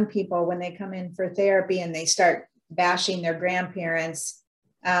to young people when they come in for therapy and they start bashing their grandparents.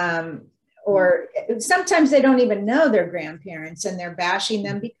 or sometimes they don't even know their grandparents and they're bashing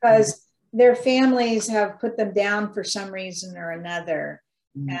them because their families have put them down for some reason or another.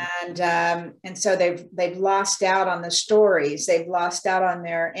 And so they've lost out on the stories. They've lost out on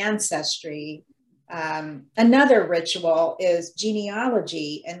their ancestry. Another ritual is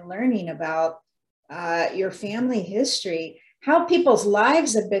genealogy and learning about your family history, how people's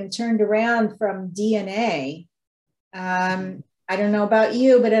lives have been turned around from DNA. I don't know about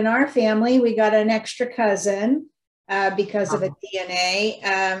you, but in our family, we got an extra cousin because of a DNA.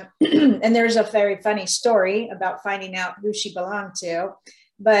 And there's a very funny story about finding out who she belonged to,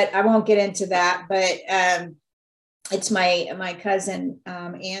 but I won't get into that. But it's my cousin,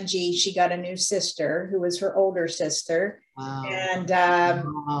 Angie. She got a new sister who was her older sister. Wow. And,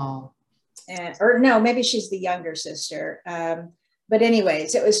 Wow. or no, maybe she's the younger sister. But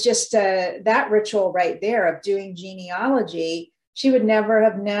anyways, it was just that ritual right there of doing genealogy. She would never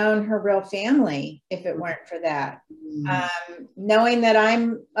have known her real family if it weren't for that. Knowing that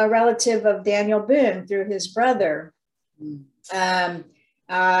I'm a relative of Daniel Boone through his brother. Doing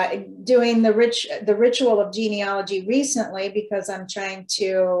the ritual of genealogy recently because I'm trying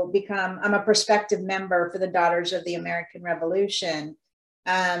to I'm a prospective member for the Daughters of the American Revolution.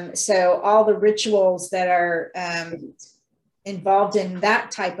 So all the rituals that are involved in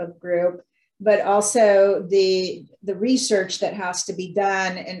that type of group, but also the research that has to be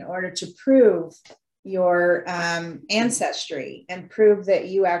done in order to prove your ancestry and prove that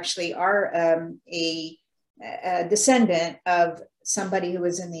you actually are a descendant of somebody who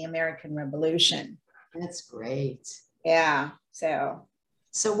was in the American Revolution. That's great. Yeah. So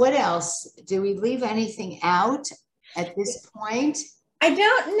what else? Do we leave anything out at this point? I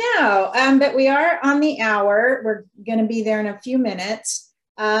don't know, but we are on the hour. We're going to be there in a few minutes.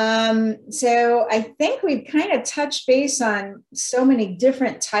 So I think we've kind of touched base on so many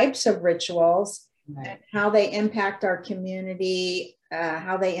different types of rituals, right, and how they impact our community,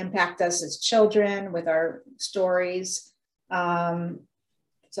 how they impact us as children with our stories.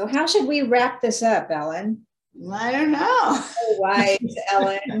 So how should we wrap this up, Ellen? I don't know. Oh, wise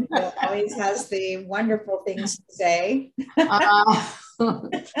Ellen, who always has the wonderful things to say.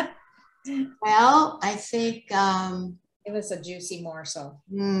 Well, I think it was a juicy morsel.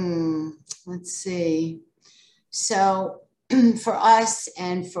 Let's see. So for us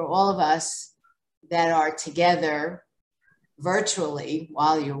and for all of us that are together virtually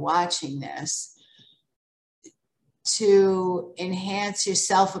while you're watching this, to enhance your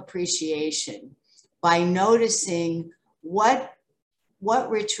self-appreciation by noticing what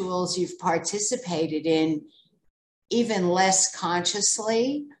rituals you've participated in even less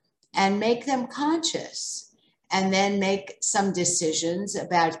consciously, and make them conscious, and then make some decisions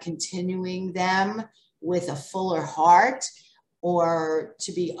about continuing them with a fuller heart or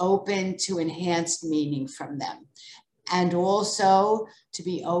to be open to enhanced meaning from them. And also to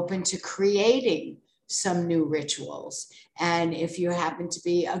be open to creating some new rituals. And if you happen to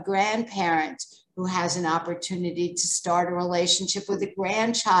be a grandparent who has an opportunity to start a relationship with a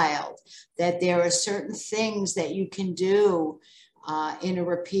grandchild, that there are certain things that you can do in a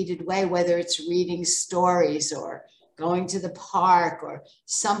repeated way, whether it's reading stories or going to the park or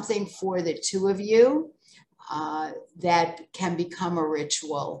something for the two of you, that can become a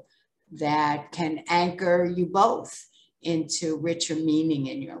ritual that can anchor you both into richer meaning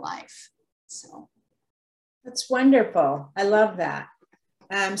in your life. So that's wonderful. I love that.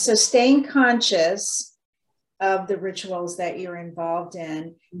 So staying conscious of the rituals that you're involved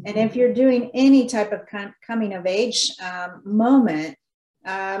in. And if you're doing any type of coming of age moment,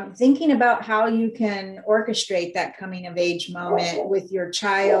 thinking about how you can orchestrate that coming of age moment with your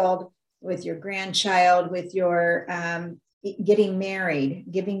child, with your grandchild, with your getting married,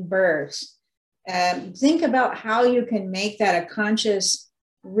 giving birth. Think about how you can make that a conscious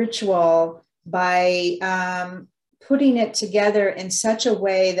ritual by putting it together in such a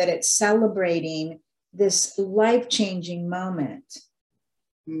way that it's celebrating this life-changing moment.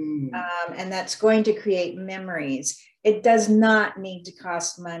 And that's going to create memories. It does not need to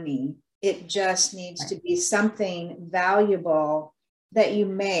cost money. It just needs to be something valuable that you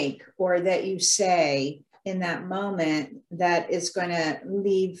make or that you say in that moment that is going to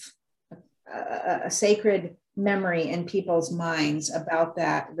leave a sacred memory in people's minds about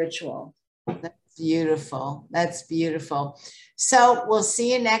that ritual. That's beautiful. That's beautiful. So we'll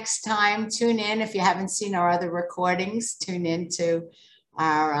see you next time. Tune in. If you haven't seen our other recordings, tune in to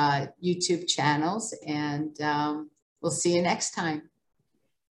our YouTube channels, and we'll see you next time.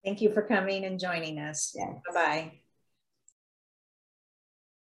 Thank you for coming and joining us. Yeah. Bye-bye.